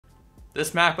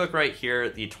This MacBook right here,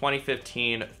 the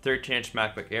 2015 13-inch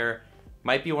MacBook Air,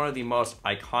 might be one of the most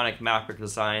iconic MacBook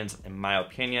designs in my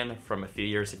opinion from a few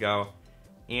years ago.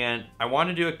 And I want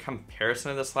to do a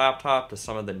comparison of this laptop to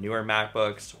some of the newer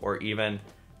MacBooks or even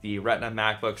the Retina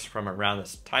MacBooks from around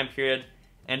this time period,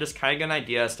 and just kind of get an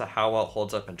idea as to how well it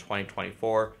holds up in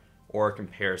 2024 or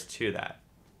compares to that.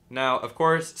 Now, of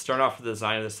course, starting off with the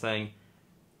design of this thing,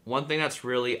 one thing that's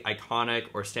really iconic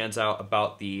or stands out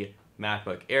about the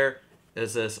MacBook Air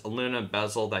is this aluminum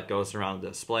bezel that goes around the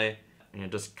display, and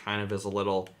it just kind of is a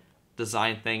little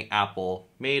design thing Apple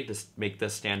made to make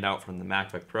this stand out from the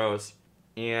MacBook Pros.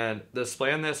 And the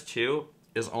display on this too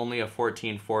is only a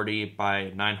 1440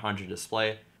 by 900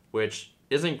 display, which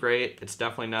isn't great. It's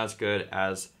definitely not as good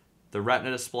as the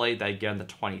Retina display that you get in the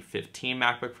 2015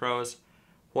 MacBook Pros.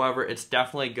 However, it's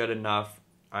definitely good enough,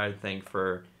 I think,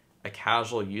 for a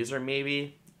casual user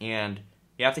maybe. And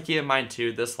you have to keep in mind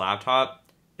too, this laptop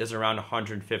is around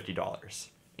 $150.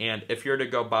 And if you're to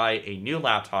go buy a new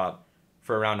laptop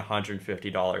for around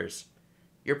 $150,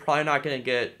 you're probably not going to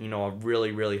get, a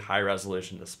really, really high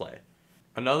resolution display.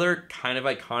 Another kind of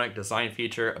iconic design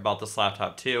feature about this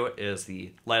laptop too is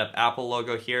the light up Apple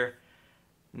logo here.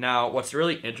 Now, what's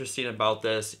really interesting about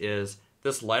this is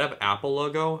this light up Apple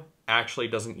logo actually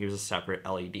doesn't use a separate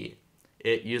LED.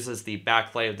 It uses the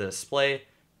backlight of the display.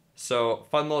 So,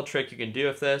 fun little trick you can do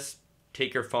with this,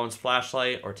 take your phone's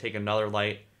flashlight or take another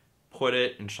light, put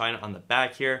it and shine it on the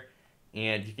back here,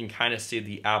 and you can kind of see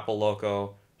the Apple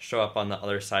logo show up on the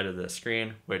other side of the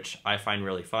screen, which I find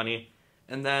really funny.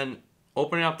 And then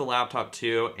opening up the laptop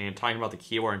too and talking about the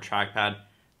keyboard and trackpad,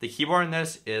 the keyboard in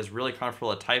this is really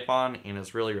comfortable to type on and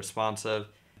is really responsive.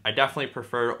 I definitely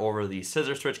prefer over the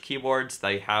scissor switch keyboards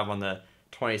that you have on the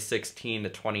 2016 to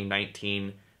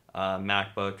 2019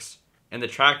 MacBooks. And the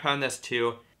trackpad on this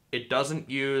too, it doesn't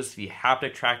use the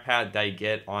haptic trackpad that you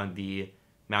get on the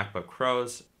MacBook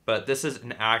Pros, but this is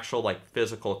an actual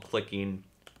physical clicking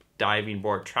diving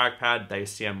board trackpad that you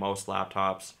see on most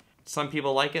laptops. Some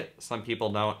people like it, some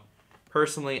people don't.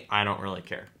 Personally, I don't really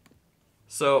care.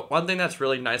 So one thing that's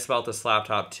really nice about this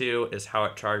laptop too is how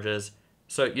it charges.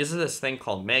 So it uses this thing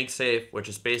called MagSafe, which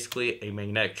is basically a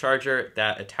magnetic charger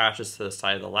that attaches to the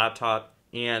side of the laptop.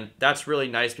 And that's really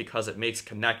nice because it makes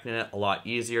connecting it a lot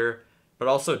easier. But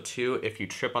also too, if you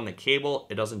trip on the cable,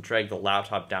 it doesn't drag the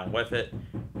laptop down with it,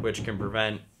 which can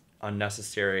prevent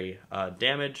unnecessary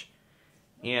damage.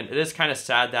 And it is kind of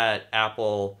sad that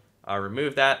Apple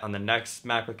removed that on the next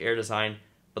MacBook Air design,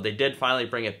 but they did finally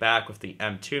bring it back with the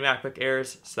M2 MacBook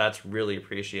Airs, so that's really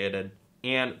appreciated.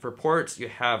 And for ports, you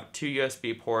have two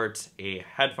USB ports, a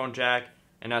headphone jack,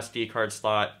 an SD card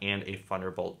slot, and a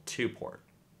Thunderbolt 2 port.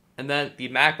 And then the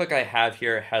MacBook I have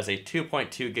here has a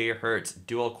 2.2 GHz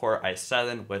dual-core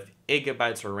i7 with 8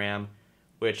 GB of RAM,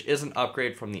 which is an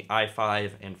upgrade from the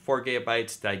i5 and 4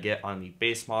 GB that I get on the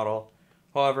base model.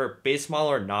 However, base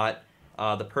model or not,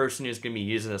 the person who's going to be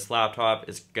using this laptop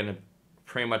is going to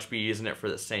pretty much be using it for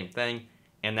the same thing,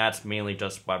 and that's mainly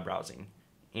just web browsing.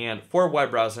 And for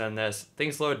web browsing on this,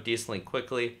 things load decently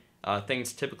quickly.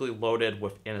 Things typically loaded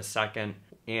within a second.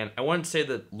 And I wouldn't say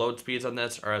the load speeds on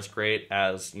this are as great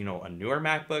as, a newer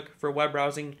MacBook for web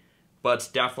browsing, but it's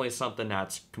definitely something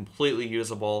that's completely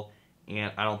usable,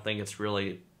 and I don't think it's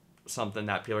really something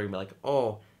that people are going to be like,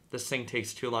 oh, this thing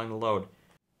takes too long to load.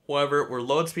 However, where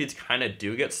load speeds kind of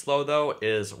do get slow though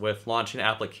is with launching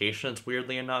applications,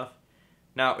 weirdly enough.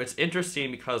 Now, it's interesting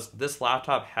because this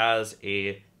laptop has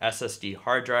a SSD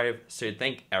hard drive, so you'd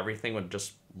think everything would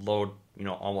just load,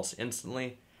 almost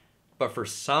instantly. But for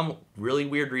some really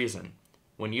weird reason,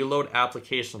 when you load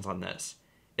applications on this,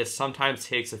 it sometimes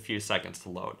takes a few seconds to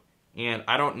load. And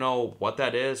I don't know what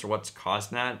that is or what's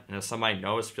causing that, and if somebody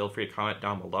knows, feel free to comment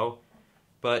down below.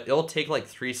 But it'll take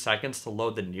 3 seconds to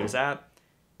load the news app,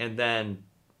 and then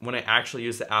when I actually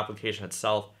use the application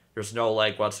itself, there's no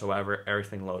lag whatsoever,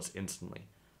 everything loads instantly.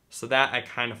 So that I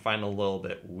kind of find a little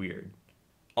bit weird.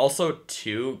 Also,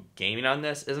 too, gaming on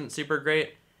this isn't super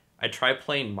great. I tried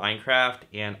playing Minecraft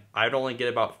and I'd only get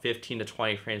about 15 to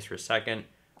 20 frames per second,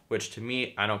 which to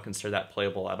me, I don't consider that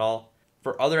playable at all.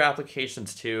 For other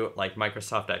applications too, like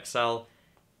Microsoft Excel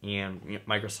and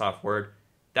Microsoft Word,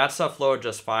 that stuff loaded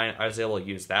just fine. I was able to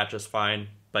use that just fine,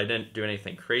 but I didn't do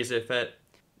anything crazy with it.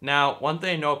 Now, one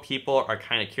thing I know people are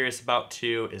kind of curious about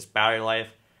too is battery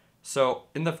life. So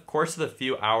in the course of the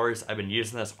few hours I've been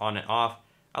using this on and off,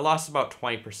 I lost about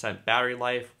 20% battery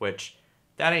life, which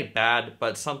that ain't bad,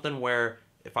 but something where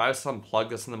if I was to unplug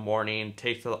this in the morning,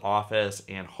 take it to the office,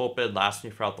 and hope it'd last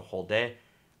me throughout the whole day,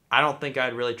 I don't think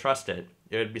I'd really trust it.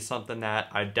 It would be something that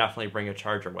I'd definitely bring a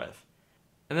charger with.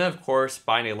 And then of course,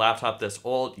 buying a laptop this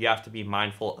old, you have to be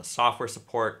mindful of software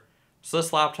support. So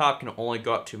this laptop can only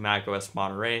go up to macOS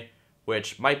Monterey,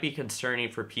 which might be concerning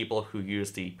for people who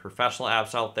use the professional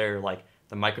apps out there like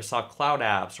the Microsoft Cloud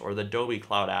apps or the Adobe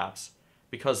Cloud apps,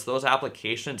 because those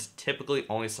applications typically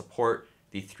only support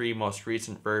the 3 most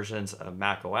recent versions of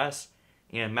macOS,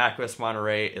 and macOS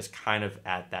Monterey is kind of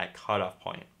at that cutoff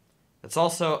point. It's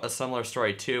also a similar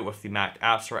story too with the Mac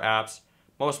App Store apps.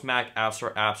 Most Mac App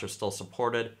Store apps are still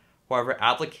supported. However,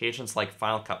 applications like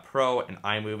Final Cut Pro and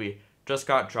iMovie just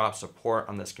got dropped support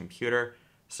on this computer.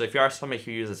 So if you are somebody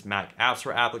who uses Mac App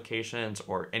Store applications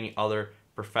or any other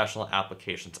professional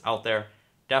applications out there,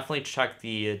 definitely check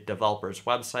the developer's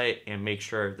website and make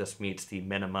sure this meets the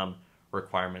minimum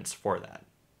requirements for that.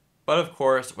 But of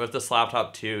course, with this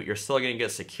laptop too, you're still going to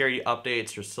get security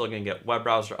updates, you're still going to get web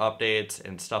browser updates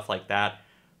and stuff like that.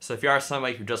 So if you are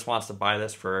somebody who just wants to buy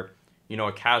this for,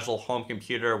 a casual home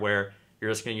computer where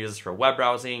you're just going to use this for web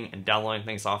browsing and downloading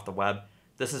things off the web,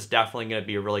 this is definitely going to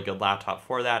be a really good laptop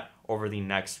for that over the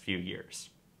next few years.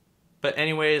 But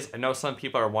anyways, I know some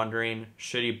people are wondering,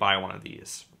 should you buy one of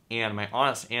these? And my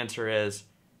honest answer is,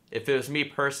 if it was me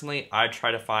personally, I'd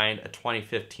try to find a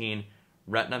 2015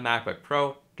 Retina MacBook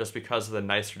Pro just because of the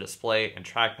nicer display and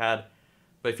trackpad.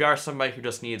 But if you are somebody who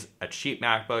just needs a cheap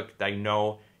MacBook that you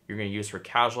know you're going to use for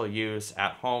casual use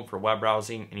at home for web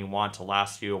browsing and you want to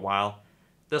last you a while,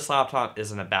 this laptop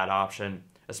isn't a bad option,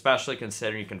 especially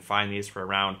considering you can find these for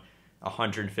around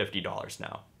 $150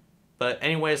 now. But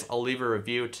anyways, I'll leave a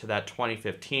review to that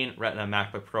 2015 Retina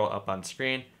MacBook Pro up on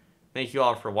screen. Thank you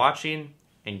all for watching,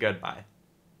 and goodbye.